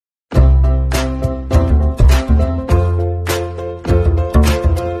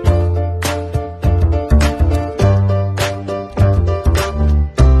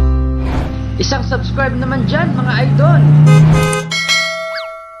subscribe naman dyan mga idol.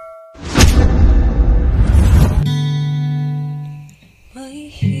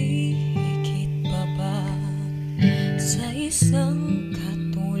 May higit pa ba sa isang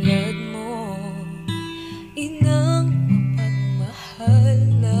katulad mo, inang mapagmahal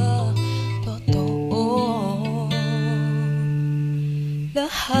na totoo?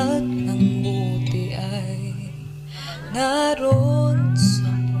 Lahat ng buti ay naroon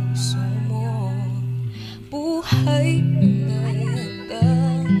sa puso mo, buhay na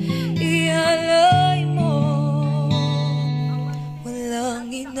handang ialay mo.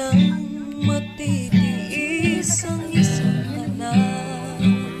 Walang inang matitiis ang isang anak,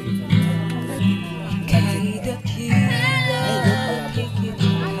 ika'y dakila at higit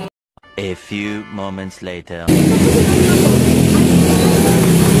pa. A few moments later.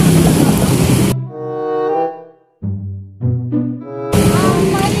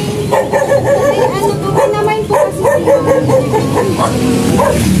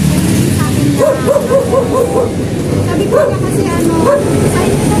 Sabi ko na kasi sayo na po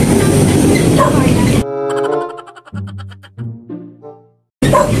namin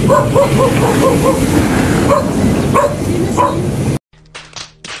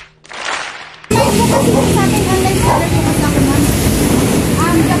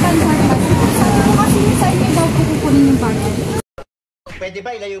pwede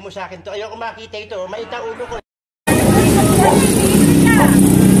ba ilayo mo sa akin to? Ayoko makita ito. Maita ulo ko.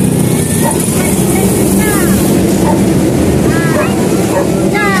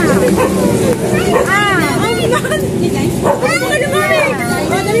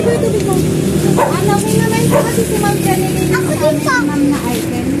 Alawin naman po kasi si Maam Jenilyn Bandarlipe na icon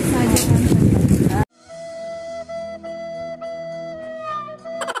sa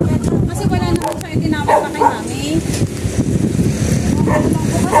kasi wala naman siya yung tinapos pa kay Mami.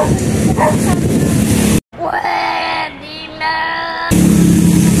 Pwede na.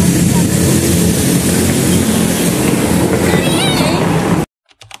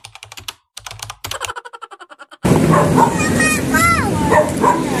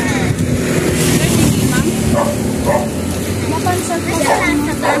 Napansin ko sa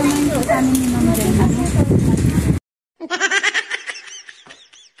amin ni Maam Jenilyn.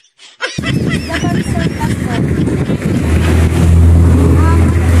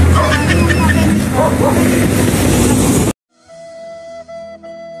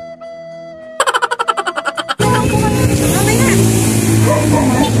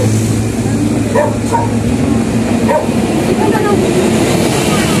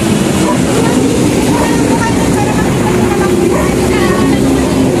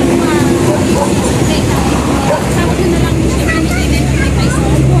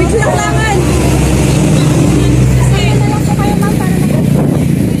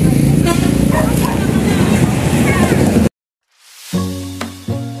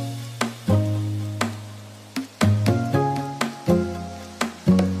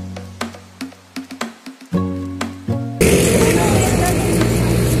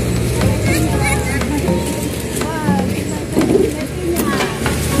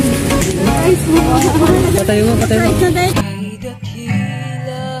 Patayo mo, patayo mo. Ay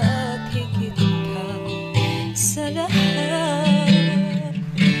dakila at higit ka sa lahat,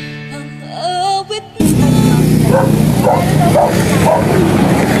 ang awit na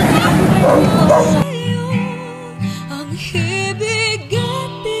sayo, ang hibig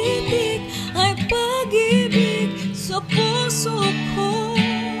at titik ay pag-ibig sa puso ko.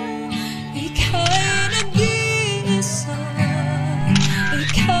 Ika'y nag-iisa,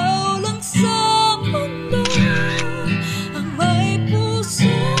 ikaw lang sa mundo, ang may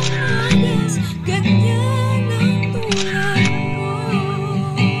pusong magas, ganyan ang tulad mo.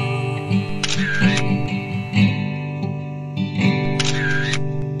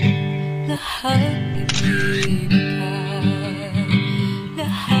 Lahat ibigay,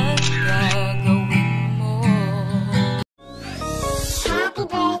 lahat gagawin mo. Happy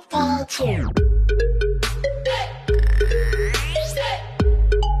birthday to you.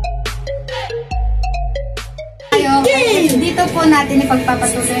 Dito po natin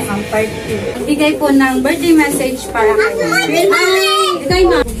ipagpapatuloy ang part 2. Bigay po ng birthday message para kay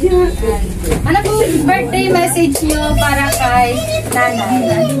Ma'am. Ano po birthday message nyo para kay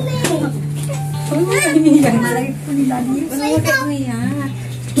Nanay? Tumahimik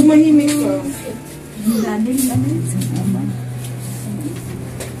ka.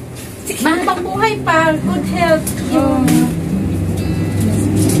 Mahabang buhay pa, good health.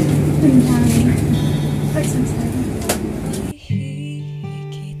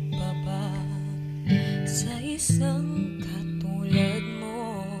 Higit pa ba sa isang katulad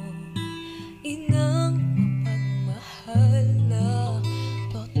mo, inang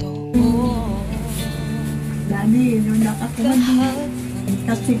Dani, nung nakakuman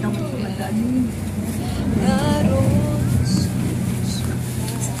kasi kami kumadani.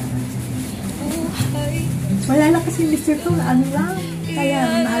 Wala lang kasi mister ko, ano lang. Kaya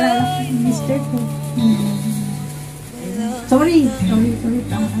naalala ko yung mister ko. Sorry.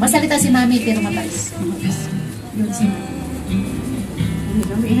 Masalita si Mami, pero mabais. Yun si Mami. Hindi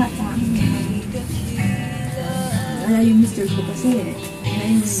kami ihat sa akin. Wala yung mister ko kasi.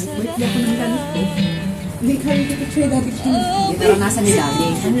 Ngayon, nag-birthday ako ng ganit ko. Hindi kami picture dati ko. Hindi naranasan ni Daddy.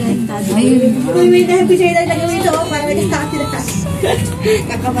 May picture dati ko ito para may kasakasilakas.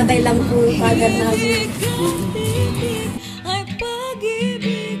 Kakamatay lang po yung father namin. Ay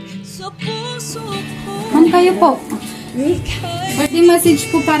pag-ibig sa puso ko. Ma'am, kayo po. Birthday message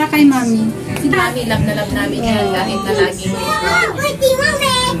po para kay Mami. Si Mami, love na love namin yan kahit na laging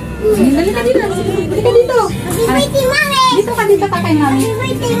Halika dito. Halika dito. Dito ka, dito ka kay Mami.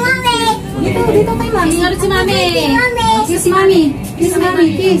 Dito kay Mami. Singarot si Mami. Kiss Mami. Kiss Mami.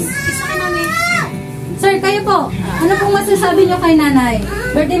 Kiss. Sir, kayo po. Ano pong masasabi niyo kay Nanay?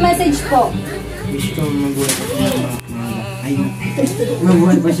 Birthday message po. Wish ko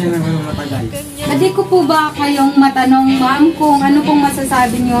mabuhay pa siya ng matagal. Pwede ko po ba kayong matanong, Ma'am, kung ano pong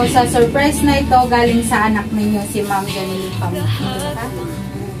masasabi niyo sa surprise na ito galing sa anak ninyo, si Maam Jenilyn Bandarlipe?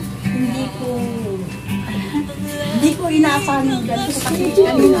 Hindi ko inaasahan yung ganito kasi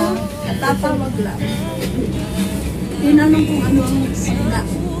kanina. Tatawag lang. Tinanong kung ano ang na.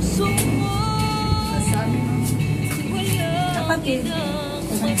 Sabi mo, kapatid,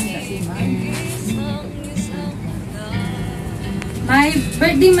 si Ma'am. May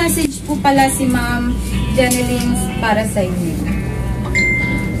birthday message po pala si Maam Jenilyn para sa inyo.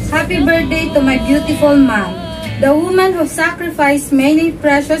 Happy birthday to my beautiful mom, the woman who sacrificed many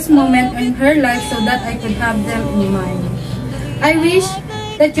precious moments in her life so that I could have them in mine. I wish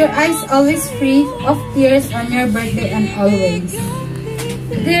that your eyes always free of tears on your birthday and always.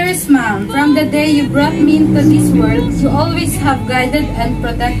 Dearest Mom, from the day you brought me into this world, you always have guided and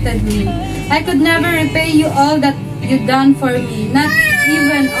protected me. I could never repay you all that you done for me. Not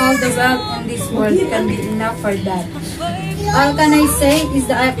even all the wealth in this world can be enough for that. All can I say is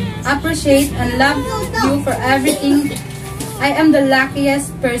that I appreciate and love you for everything. I am the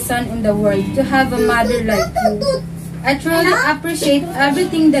luckiest person in the world to have a mother like you. I truly appreciate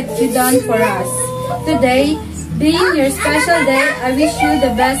everything that you done for us. Today, being your special day, I wish you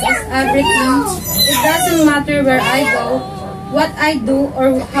the best of everything. It doesn't matter where I go, what I do,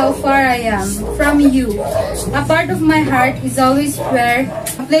 or how far I am from you. A part of my heart is always where,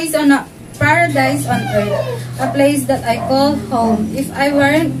 a place on a paradise on earth, a place that I call home. If I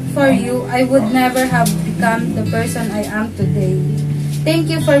weren't for you, I would never have become the person I am today. Thank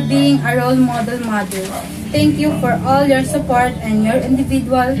you for being a role model mother. Thank you for all your support and your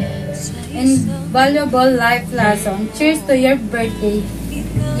individual invaluable life lesson. Cheers to your birthday.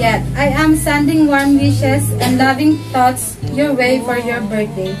 Yet, I am sending warm wishes and loving thoughts your way for your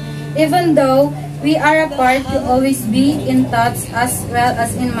birthday. Even though we are apart, you always be in thoughts as well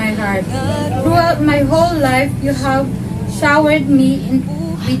as in my heart. Throughout my whole life, you have showered me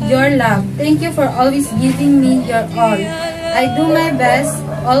with your love. Thank you for always giving me your all. I do my best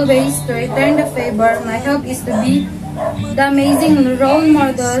always to return the favor. My hope is to be the amazing role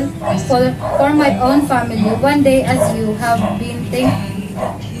model for my own family one day as you have been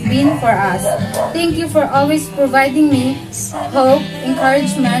for us. Thank you for always providing me hope,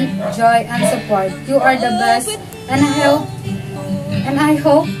 encouragement, joy, and support. You are the best, and I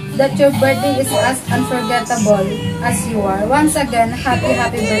hope that your birthday is as unforgettable as you are. Once again, happy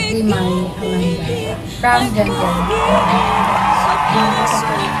birthday, Mami Amanda. From Jenilyn.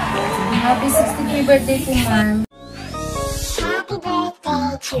 Happy 63rd birthday po, Ma'am. Happy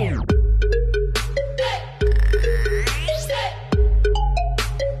birthday to you.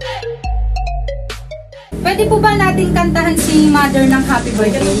 Pwede po ba natin kantahan si Mother ng happy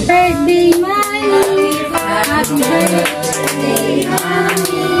birthday? Birthday, Mami! Happy birthday,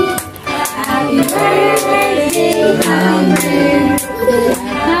 Mami! Happy birthday, Mami!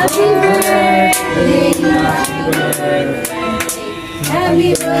 Happy birthday, Mami!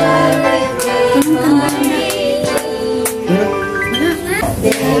 Happy birthday, Mami!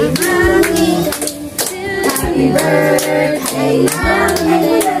 Happy birthday,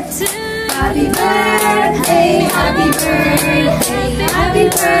 Mami! Happy birthday, happy birthday, happy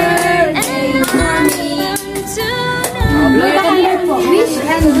birthday, Mommy. Blow the candle po. Wish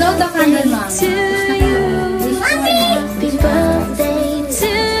and blow the candle, Mom. Happy birthday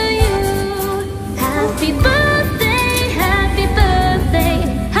to you. Happy birthday, happy birthday,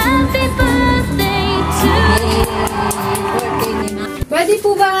 happy birthday to you. Pwede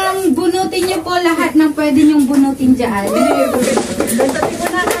po bang bunutin niyo po lahat ng pwede niyong bunutin dyan?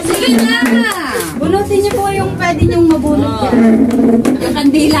 Sige na! Bunutin niyo po yung pwede niyong mabunot dyan. Yung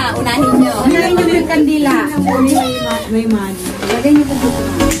kandila, unahin nyo. Unahin niyo yung kandila. May man. Lagay niyo po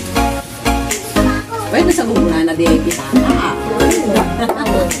dito. Pwede sa gugunan na di kita.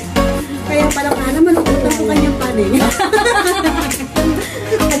 Kaya pala ka naman, utang ko kanyang panin.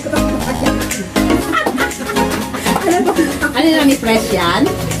 Ano na ni fresh yan?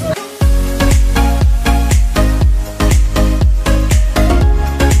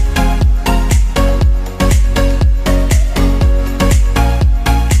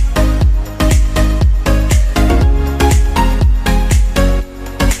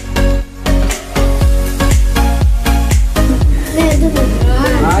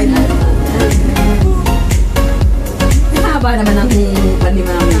 Haba naman ang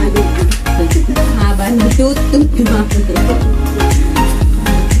panimami. Haba ng tutut ni mami.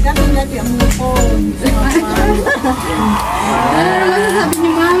 Dati natin ang mukon. Ano masasabi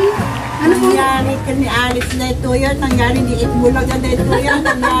niyo, ma'am? Ano po? Nangyari ka ni Alex na ito yan. Nangyari ni Itbulag na ito yan.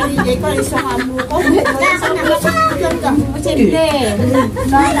 Nangyari ni ko isa ka mukon. Siyempre.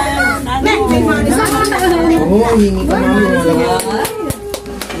 Oo, hingi ka namin.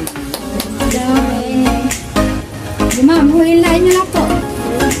 Ma'am, hulilain niyo lang po.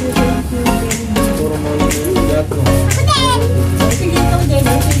 Sige ito din.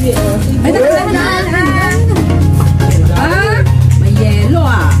 Sige. Ay, nakasahan. Ah! May yelo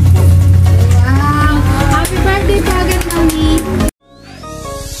ah. Wow! Happy birthday po agad, mami.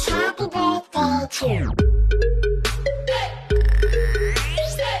 Happy birthday to you.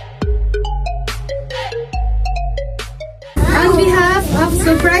 On behalf of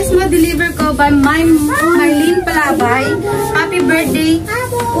Surprise Mo Deliver ko by Maam Jenilyn Bandarlipe, happy birthday,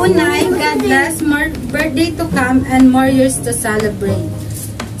 Unay, God bless, more birthday to come and more years to celebrate.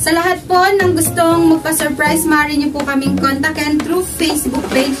 Sa lahat po ng gustong magpa-surprise, maaari niyo po kaming kontakin through Facebook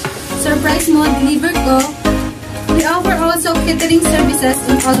page, Surprise Mo Deliver ko. We offer also catering services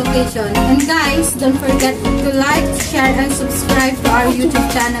in all locations. And guys, don't forget to like, share, and subscribe to our YouTube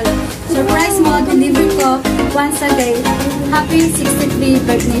channel. Surprise Mo Deliver ko once again. Happy 63th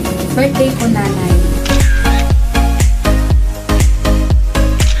birthday po, nanay.